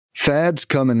Fads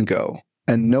come and go,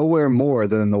 and nowhere more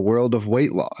than in the world of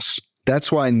weight loss.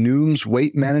 That's why Noom's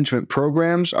weight management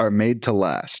programs are made to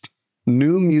last.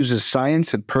 Noom uses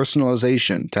science and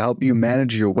personalization to help you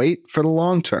manage your weight for the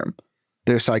long term.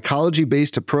 Their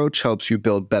psychology-based approach helps you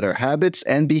build better habits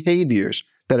and behaviors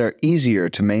that are easier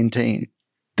to maintain.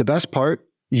 The best part?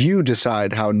 You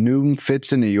decide how Noom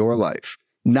fits into your life,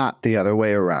 not the other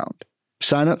way around.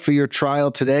 Sign up for your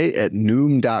trial today at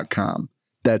Noom.com.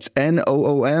 That's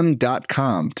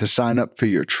Noom.com to sign up for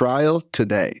your trial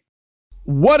today.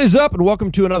 What is up, and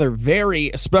welcome to another very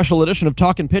special edition of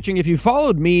Talkin' Pitching. If you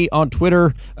followed me on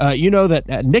Twitter, you know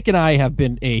that Nick and I have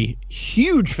been a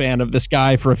huge fan of this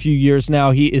guy for a few years now.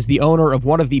 He is the owner of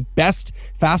one of the best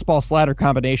fastball slider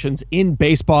combinations in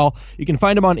baseball. You can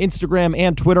find him on Instagram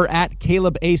and Twitter at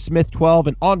Caleb A. Smith 12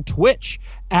 and on Twitch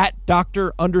at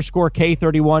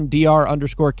Dr_K31,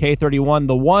 Dr_K31,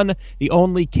 the one, the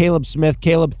only Caleb Smith.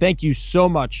 Caleb, thank you so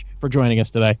much for joining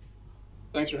us today.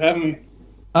 Thanks for having me.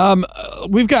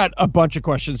 We've got a bunch of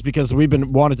questions because we've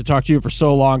been wanting to talk to you for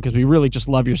so long because we really just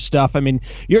love your stuff. I mean,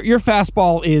 your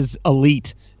fastball is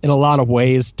elite in a lot of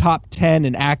ways. Top 10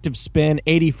 in active spin,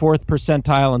 84th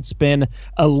percentile in spin,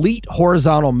 elite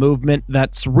horizontal movement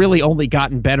that's really only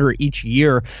gotten better each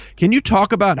year. Can you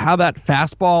talk about how that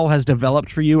fastball has developed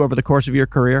for you over the course of your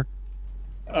career?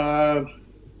 I've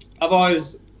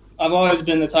always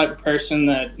been the type of person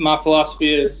that my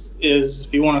philosophy is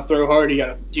if you want to throw hard, you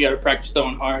gotta practice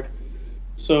throwing hard.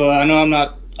 So I know I'm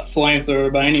not a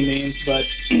flamethrower by any means,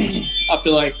 but I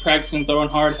feel like practicing throwing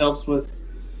hard helps with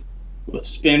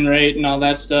spin rate and all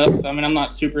that stuff. I mean, I'm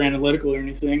not super analytical or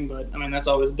anything, but I mean that's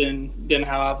always been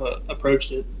how I've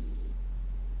approached it.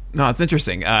 No, it's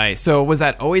interesting. So was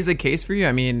that always the case for you?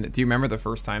 I mean, do you remember the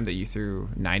first time that you threw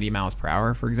 90 miles per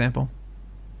hour, for example?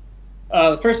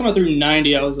 The first time I threw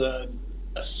 90, I was a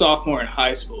sophomore in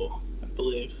high school, I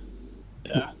believe.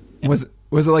 Yeah.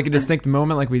 Was it like a distinct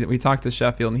moment? Like we talked to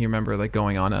Sheffield, and he remember like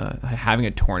going on having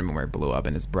a tournament where it blew up,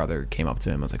 and his brother came up to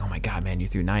him and was like, "Oh my God, man, you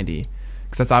threw 90."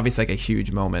 Because that's obviously like a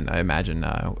huge moment, I imagine,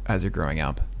 as you're growing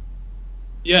up.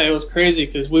 Yeah, it was crazy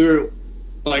because we were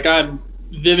like, I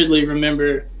vividly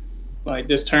remember like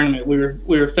this tournament. We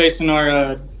were facing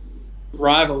our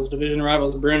division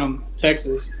rivals, Brenham,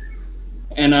 Texas.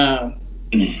 And I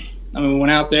mean, we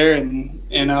went out there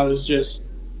and I was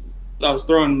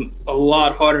throwing a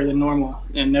lot harder than normal,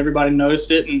 and everybody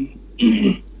noticed it. And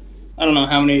I don't know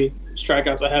how many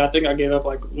strikeouts I had. I think I gave up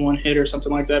like one hit or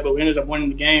something like that, but we ended up winning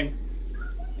the game.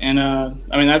 And I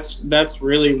mean, that's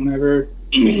really whenever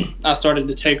I started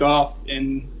to take off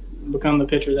and become the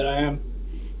pitcher that I am.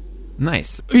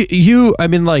 Nice. I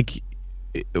mean, like,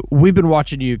 we've been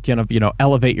watching you kind of,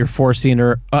 elevate your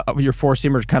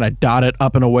four-seamer kind of dot it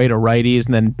up and away to righties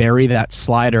and then bury that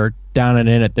slider down and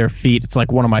in at their feet. It's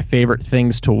like one of my favorite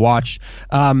things to watch.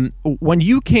 When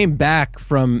you came back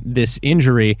from this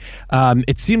injury,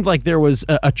 it seemed like there was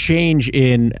a change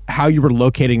in how you were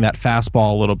locating that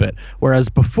fastball a little bit. Whereas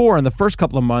before, in the first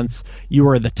couple of months, you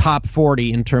were the top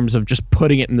 40 in terms of just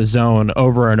putting it in the zone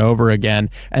over and over again.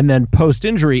 And then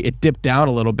post-injury, it dipped down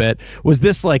a little bit. Was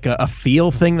this like a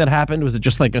feel thing that happened? Was it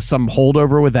just like some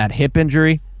holdover with that hip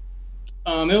injury?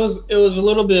 It was a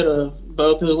little bit of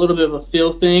both. It was a little bit of a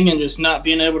feel thing and just not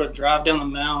being able to drive down the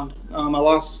mound. I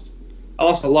lost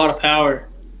a lot of power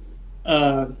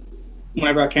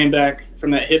whenever I came back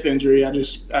from that hip injury. I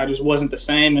just wasn't the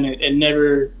same, and it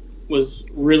never was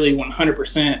really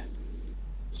 100%.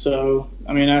 So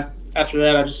I mean, after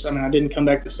that, I didn't come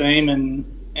back the same, and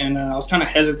I was kind of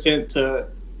hesitant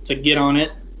to get on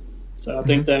it. So I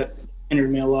think that hindered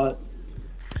me a lot.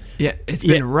 Yeah, it's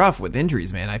been rough with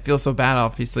injuries, man. I feel so bad,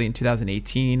 obviously, in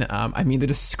 2018. I mean, the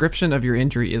description of your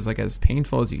injury is like as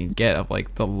painful as you can get, of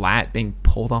like the lat being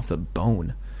pulled off the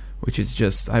bone, which is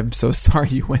just, I'm so sorry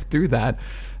you went through that.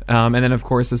 And then, of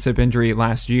course, the hip injury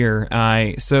last year.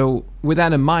 So with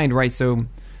that in mind, right, so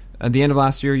at the end of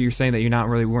last year, you're saying that you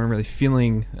weren't really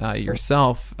feeling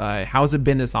yourself. How's it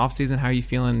been this offseason? How are you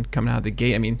feeling coming out of the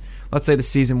gate? I mean, let's say the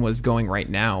season was going right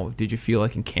now. Did you feel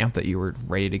like in camp that you were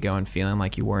ready to go and feeling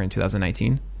like you were in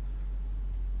 2019?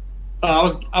 I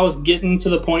was getting to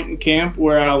the point in camp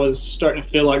where I was starting to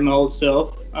feel like my old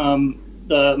self. My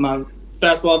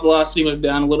fastball velocity was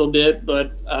down a little bit,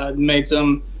 but I made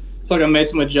some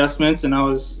adjustments, and I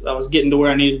was getting to where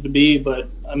I needed to be. But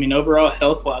I mean, overall,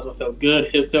 health-wise, I felt good.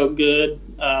 Hip felt good.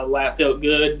 Lat felt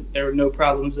good. There were no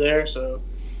problems there. So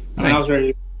I mean, I was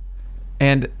ready.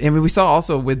 And we saw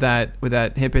also with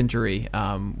that hip injury,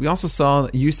 we also saw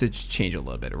usage change a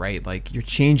little bit, right? Like your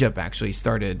changeup actually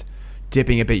started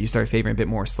dipping a bit, you start favoring a bit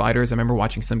more sliders. I remember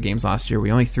watching some games last year.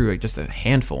 We only threw like just a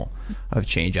handful of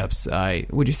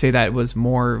changeups. Would you say that was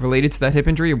more related to that hip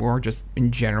injury, or more just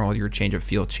in general your changeup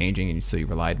feel changing, and so you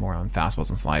relied more on fastballs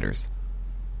and sliders?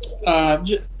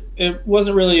 It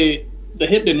wasn't really, the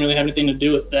hip didn't really have anything to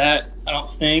do with that. I don't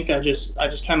think. I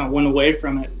just kind of went away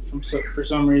from it for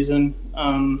some reason.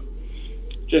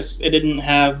 Just it didn't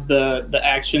have the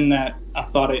action that I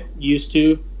thought it used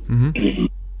to. Mm-hmm.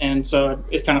 And so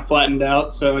it kind of flattened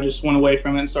out. So I just went away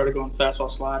from it and started going fastball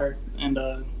slider. And,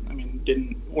 it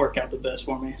didn't work out the best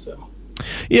for me. So.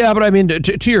 Yeah, but I mean,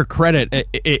 to your credit,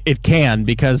 it can,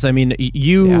 because I mean,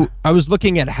 I was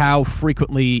looking at how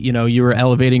frequently, you were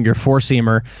elevating your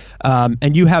four-seamer,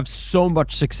 and you have so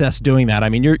much success doing that. I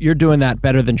mean, you're doing that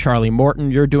better than Charlie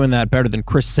Morton. You're doing that better than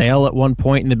Chris Sale at one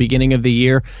point in the beginning of the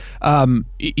year.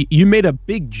 You made a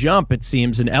big jump, it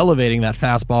seems, in elevating that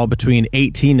fastball between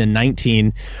 18 and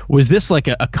 19. Was this like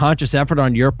a conscious effort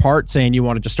on your part, saying you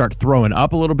wanted to start throwing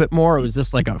up a little bit more, or was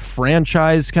this like a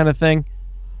franchise kind of thing?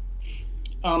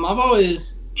 I've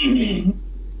always been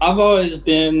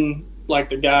like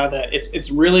the guy that it's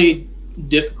really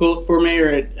difficult for me, or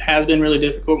it has been really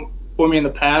difficult for me in the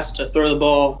past to throw the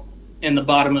ball in the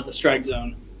bottom of the strike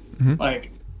zone. Mm-hmm. Like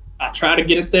I try to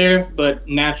get it there, but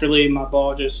naturally my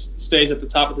ball just stays at the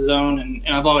top of the zone, and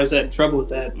I've always had trouble with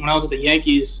that. When I was with the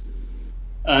Yankees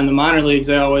in the minor leagues,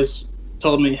 they always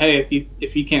told me, hey,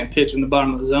 if you can't pitch in the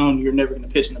bottom of the zone, you're never going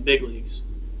to pitch in the big leagues.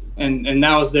 And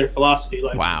that was their philosophy.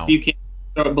 Like, wow. If you can't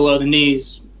throw it below the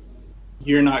knees,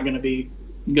 you're not going to be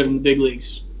good in the big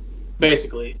leagues,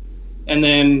 basically. And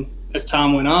then as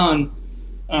time went on,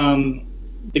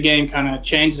 the game kind of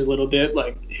changed a little bit.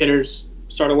 Like hitters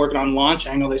started working on launch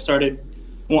angle. They started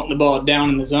wanting the ball down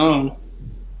in the zone.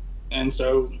 And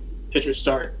so pitchers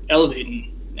start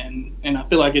elevating. And I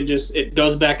feel like it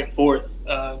goes back and forth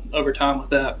over time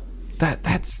with that.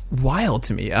 That's wild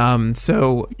to me.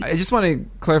 So I just want to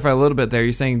clarify a little bit there.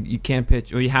 You're saying you can't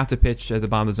pitch, or you have to pitch at the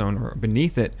bottom of the zone or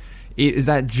beneath it. Is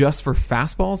that just for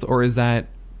fastballs, or is that,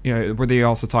 were they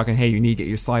also talking, hey, you need to get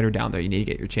your slider down there, you need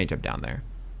to get your changeup down there?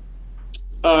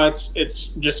 It's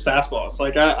just fastballs.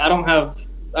 Like I don't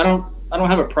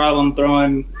have a problem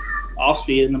throwing off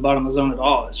speed in the bottom of the zone at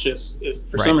all. It's just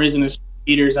for some reason it's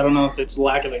heaters. I don't know if it's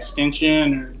lack of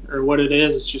extension or what it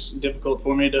is. It's just difficult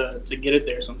for me to get it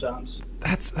there sometimes.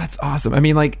 That's awesome. I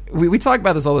mean, like we talk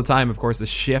about this all the time, of course, the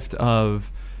shift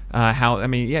of how, I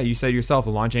mean, you said yourself,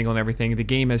 the launch angle and everything. The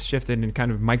game has shifted, and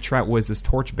kind of Mike Trout was this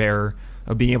torchbearer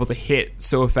of being able to hit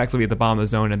so effectively at the bottom of the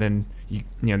zone, and then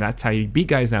that's how you beat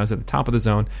guys now, is at the top of the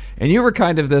zone. And you were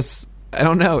kind of this, I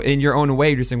don't know, in your own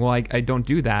way, you're saying, well, I don't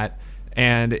do that,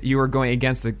 and you were going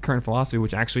against the current philosophy,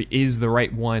 which actually is the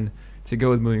right one to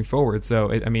go with moving forward. So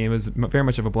it was very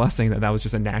much of a blessing that was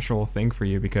just a natural thing for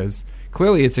you, because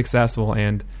clearly it's successful,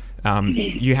 and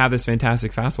you have this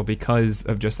fantastic fastball because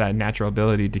of just that natural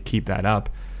ability to keep that up.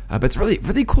 But it's really,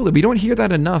 really cool that we don't hear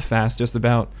that enough, Fast, just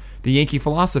about the Yankee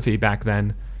philosophy back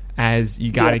then, as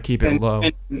you got to keep it low.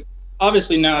 And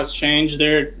obviously now it's changed.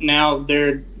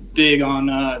 They're big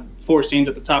on four seams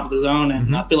at the top of the zone, and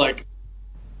mm-hmm. I feel like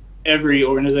every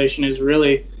organization is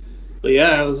really. But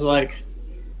yeah, it was like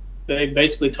they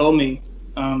basically told me,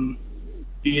 if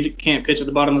you can't pitch at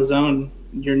the bottom of the zone,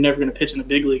 you're never going to pitch in the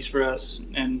big leagues for us.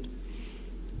 And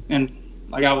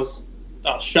like I was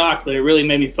shocked, but it really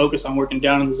made me focus on working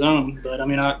down in the zone. But I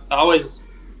mean, I always,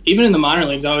 even in the minor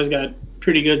leagues, I always got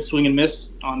pretty good swing and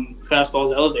miss on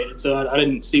fastballs elevated, so I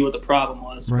didn't see what the problem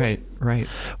was. Right.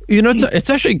 It's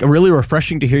actually really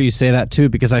refreshing to hear you say that too,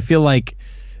 because I feel like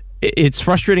it's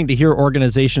frustrating to hear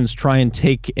organizations try and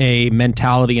take a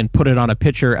mentality and put it on a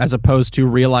pitcher, as opposed to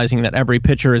realizing that every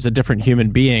pitcher is a different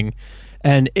human being.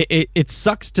 And it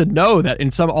sucks to know that in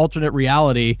some alternate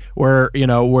reality where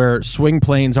swing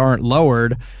planes aren't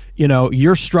lowered,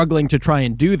 you're struggling to try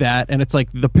and do that. And it's like,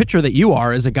 the pitcher that you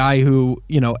are is a guy who,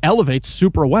 elevates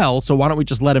super well. So why don't we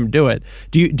just let him do it?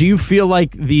 Do you feel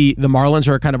like the Marlins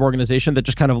are a kind of organization that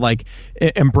just kind of like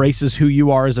embraces who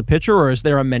you are as a pitcher, or is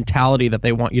there a mentality that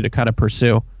they want you to kind of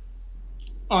pursue?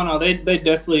 Oh no, they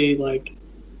definitely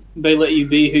they let you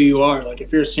be who you are. Like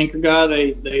if you're a sinker guy,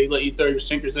 they let you throw your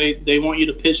sinkers. They want you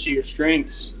to pitch to your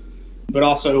strengths, but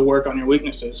also work on your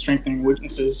weaknesses, strengthen your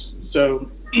weaknesses.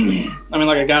 So, I mean,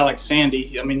 like a guy like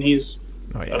Sandy, I mean, he's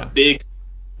a big,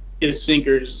 his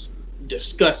sinker's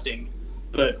disgusting,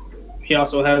 but he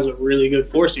also has a really good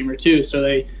four-seamer too. So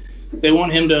they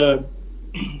want him to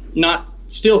not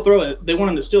still throw it. They want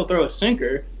him to still throw a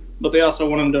sinker, but they also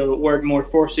want him to work more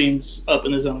four seams up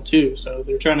in the zone too. So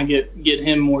they're trying to get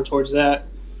him more towards that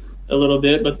a little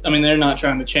bit. But I mean, they're not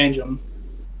trying to change him.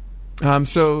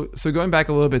 So going back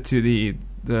a little bit to the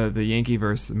the Yankee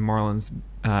versus Marlins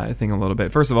thing a little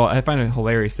bit. First of all, I find it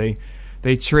hilarious.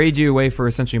 They trade you away for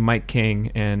essentially Mike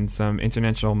King and some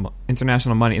international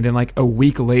money, and then like a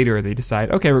week later they decide,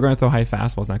 okay, we're going to throw high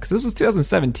fastballs now, because this was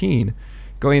 2017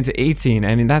 going into 18.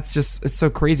 I mean, it's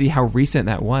so crazy how recent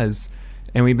that was.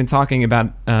 And we've been talking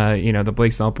about the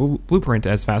Blake Snell blueprint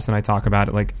as Fast and I talk about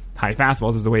it, like high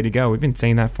fastballs is the way to go. We've been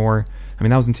saying that that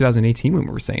was in 2018 when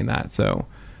we were saying that. So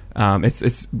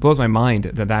it's blows my mind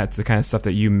that that's the kind of stuff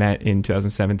that you met in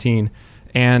 2017.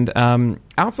 And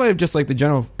outside of just like the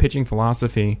general pitching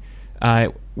philosophy,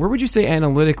 where would you say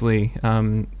analytically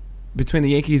between the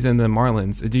Yankees and the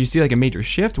Marlins, did you see like a major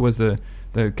shift? Was the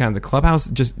kind of the clubhouse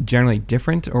just generally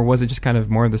different, or was it just kind of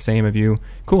more of the same of you?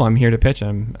 Cool, I'm here to pitch.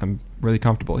 I'm really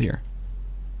comfortable here.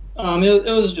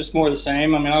 It was just more the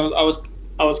same. I mean,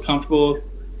 I was comfortable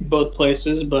both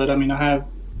places, but I mean, I had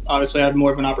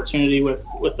more of an opportunity with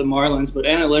the Marlins. But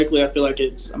analytically, I feel like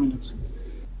it's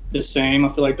the same. I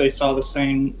feel like they saw the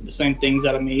same things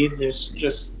out of me. There's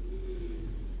just,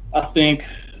 I think,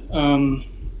 the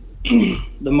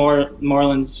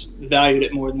Marlins valued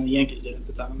it more than the Yankees did at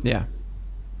the time. Yeah.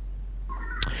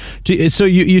 So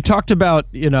you talked about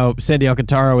Sandy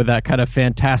Alcantara with that kind of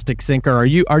fantastic sinker. Are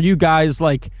you guys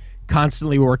like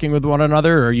constantly working with one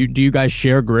another, or do you guys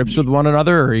share grips with one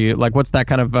another, or are you like, what's that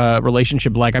kind of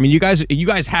relationship like? I mean, you guys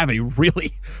have a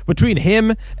really, between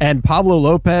him and Pablo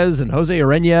Lopez and Jose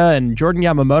Urena and Jordan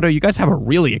Yamamoto, you guys have a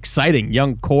really exciting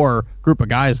young core group of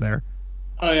guys there.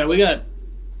 Oh yeah,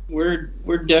 we're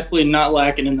definitely not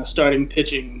lacking in the starting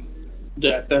pitching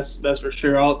depth. That's for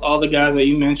sure. All the guys that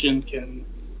you mentioned can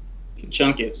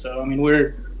chunk it. So I mean,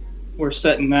 we're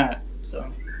setting that. So.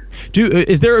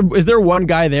 Is there one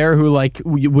guy there who like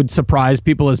would surprise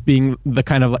people as being the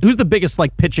kind of, who's the biggest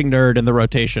like pitching nerd in the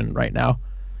rotation right now?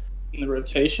 In the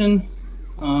rotation,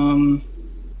 I don't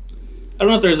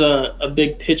know if there's a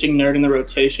big pitching nerd in the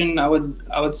rotation. I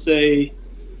would say,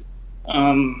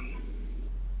 on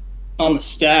the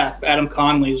staff, Adam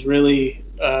Conley is really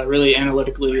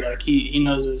analytically, like he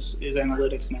knows his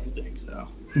analytics and everything. So.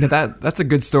 That's a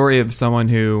good story of someone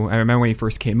who, I remember when he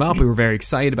first came up, we were very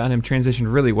excited about him,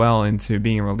 transitioned really well into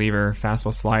being a reliever,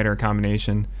 fastball slider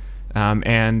combination.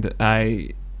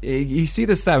 You see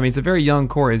this stuff. I mean, it's a very young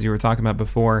core, as you were talking about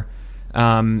before.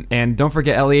 And don't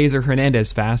forget Eliezer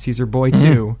Hernandez, Fast. He's your boy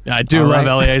too. Yeah, I do love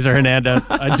Eliezer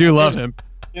Hernandez. I do love him.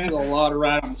 He has a lot of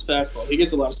ride on his fastball. He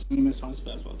gets a lot of swing and miss on his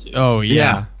fastball too. Oh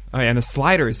yeah. Oh yeah, and the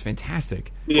slider is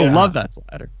fantastic. Yeah. I love that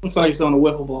slider. Looks like he's throwing a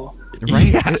wiffle ball. Right?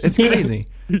 Yes. It's crazy.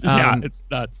 It's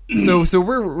nuts. So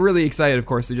we're really excited, of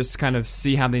course, to just kind of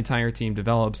see how the entire team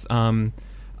develops.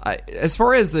 As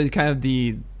far as the kind of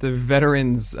the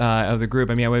veterans of the group,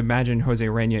 I mean, I would imagine Jose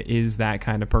Urena is that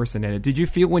kind of person. And did you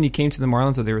feel when you came to the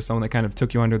Marlins that there was someone that kind of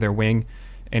took you under their wing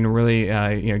and really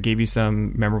gave you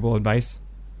some memorable advice?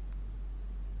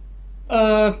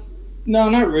 No,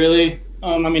 not really.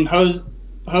 I mean, Jose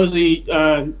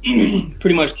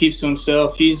pretty much keeps to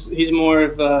himself. He's more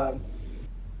of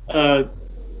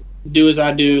do as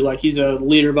I do. Like, he's a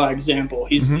leader by example.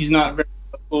 He's not very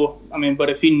vocal. I mean, but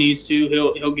if he needs to,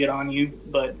 he'll get on you.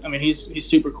 But I mean, he's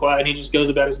super quiet. He just goes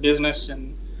about his business,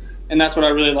 and that's what I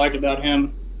really like about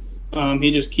him. He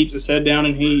just keeps his head down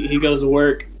and he goes to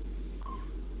work.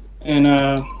 And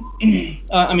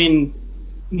I mean,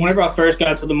 whenever I first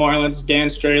got to the Marlins, Dan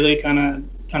Straley kind of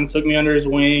took me under his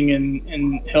wing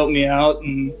and helped me out,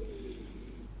 and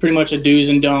pretty much a do's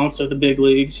and don'ts of the big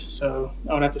leagues. So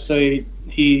I would have to say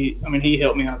he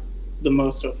helped me out the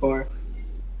most so far.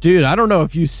 Dude, I don't know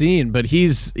if you've seen, but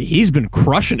he's been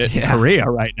crushing it in Korea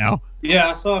right now. Yeah,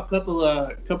 I saw a couple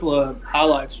of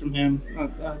highlights from him.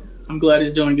 I'm glad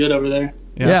he's doing good over there.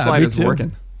 Yeah, that slider's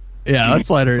working. Yeah, that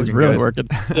slider is really working.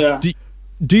 Yeah.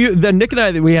 Do you? Then Nick and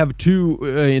I, we have two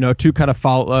kind of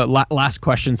last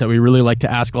questions that we really like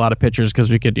to ask a lot of pitchers, because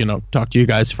we could talk to you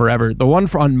guys forever. The one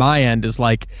on my end is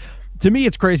like, to me,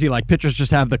 it's crazy. Like, pitchers just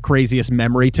have the craziest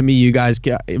memory. To me, you guys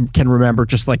can remember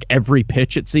just like every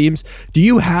pitch, it seems. Do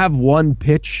you have one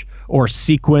pitch or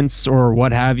sequence or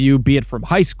what have you, be it from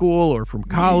high school or from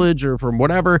college or from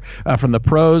whatever, from the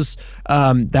pros,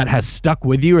 that has stuck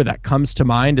with you or that comes to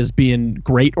mind as being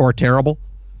great or terrible?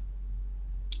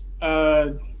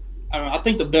 I don't know. I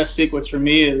think the best sequence for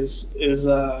me is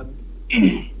I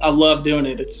love doing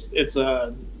it. It's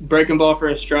a breaking ball for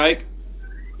a strike,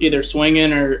 either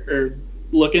swinging or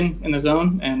looking in the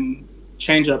zone, and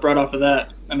change up right off of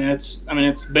that.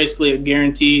 It's basically a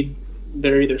guaranteed.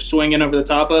 They're either swinging over the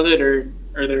top of it or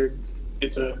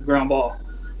it's a ground ball.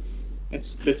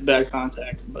 It's bad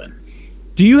contact. But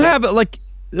do you have like?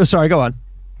 Oh, sorry, go on.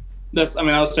 I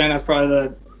was saying that's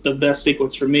probably the best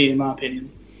sequence for me, in my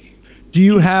opinion. Do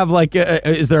you have like,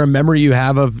 is there a memory you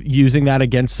have of using that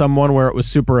against someone where it was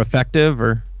super effective,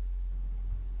 or?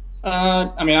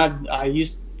 I mean, I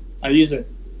use it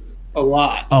a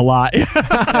lot. A lot.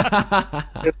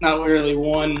 It's not really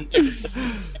one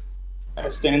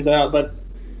that stands out, but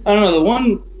I don't know.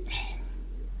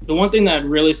 The one thing that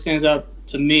really stands out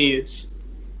to me,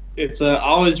 I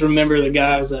always remember the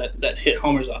guys that hit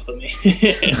homers off of me.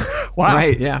 Wow.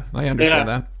 Right. Yeah, I understand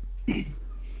that.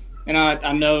 And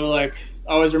I know, like,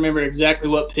 I always remember exactly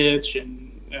what pitch,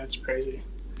 and it's crazy.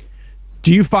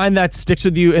 Do you find that sticks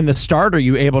with you in the start, or are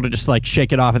you able to just like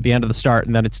shake it off at the end of the start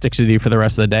and then it sticks with you for the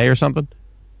rest of the day or something?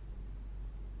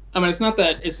 I mean, it's not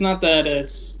that it's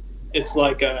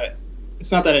like I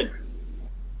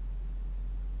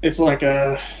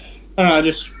don't know, I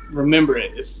just remember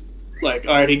it. It's like,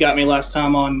 all right, he got me last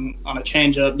time on a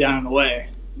changeup down and away.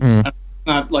 Mm.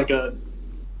 Not like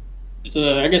it's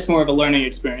I guess more of a learning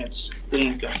experience than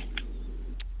anything.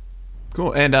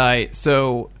 Cool. And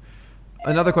so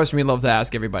another question we love to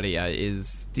ask everybody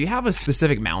is, do you have a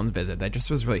specific mound visit that just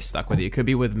was really stuck with you? It could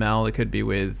be with Mel, it could be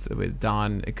with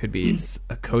Don, it could be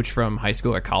a coach from high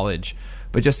school or college,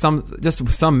 but just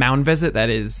some mound visit that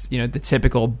is, you know, the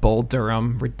typical Bull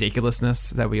Durham ridiculousness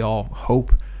that we all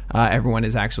hope everyone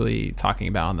is actually talking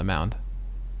about on the mound.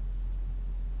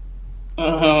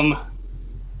 I mean,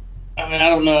 I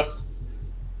don't know if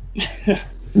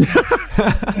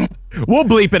We'll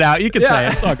bleep it out. You can say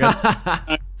it. It's all good.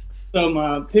 So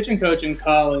my pitching coach in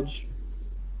college,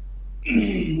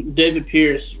 David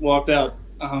Pierce, walked out.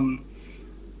 All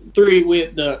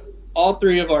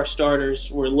three of our starters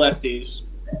were lefties,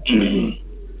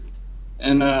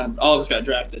 and all of us got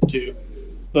drafted too.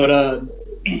 But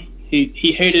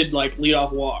he hated like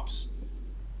leadoff walks,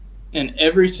 and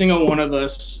every single one of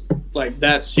us, like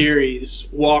that series,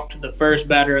 walked the first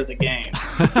batter of the game.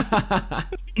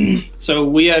 So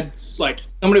we had, like,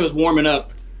 somebody was warming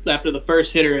up after the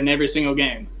first hitter in every single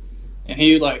game, and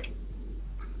he, like,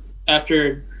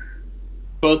 after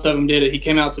both of them did it, he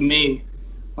came out to me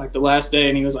like the last day,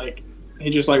 and he was like, he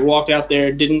just like walked out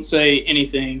there, didn't say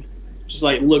anything, just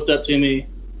like looked up to me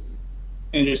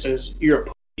and just says, "You're a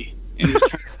pussy," and he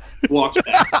just walks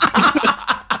back.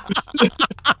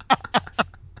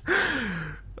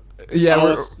 Yeah, I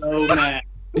was so mad.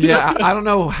 Yeah, I don't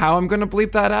know how I'm going to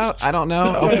bleep that out. I don't know.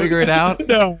 I'll figure it out.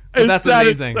 No, But that's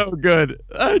amazing. So good.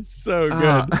 That's so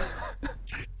good.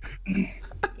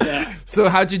 Yeah. So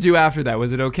how'd you do after that?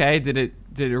 Was it okay? Did it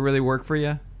really work for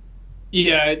you?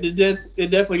 Yeah, it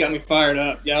definitely got me fired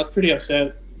up. Yeah, I was pretty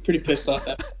upset, pretty pissed off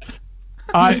that.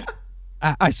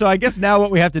 So I guess now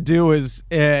what we have to do is,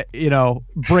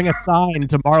 bring a sign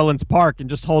to Marlins Park and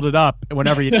just hold it up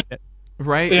whenever you need it.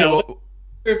 Right? Yeah, Well,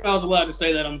 if I was allowed to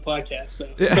say that on the podcast, so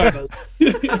sorry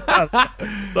about that.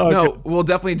 no, we'll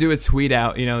definitely do a tweet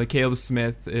out. You know, the Caleb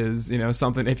Smith is,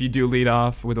 something if you do lead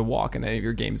off with a walk in any of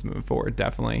your games moving forward,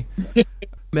 definitely.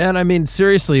 Man, I mean,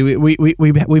 seriously,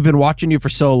 we've been watching you for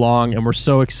so long, and we're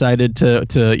so excited to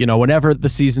whenever the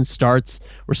season starts,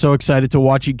 we're so excited to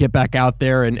watch you get back out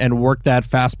there and work that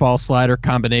fastball slider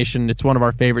combination. It's one of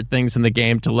our favorite things in the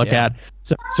game to look at.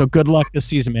 So good luck this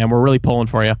season, man. We're really pulling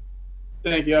for you.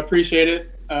 Thank you. I appreciate it.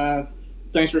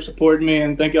 Thanks for supporting me,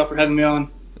 and thank y'all for having me on.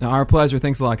 Our pleasure.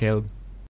 Thanks a lot, Caleb.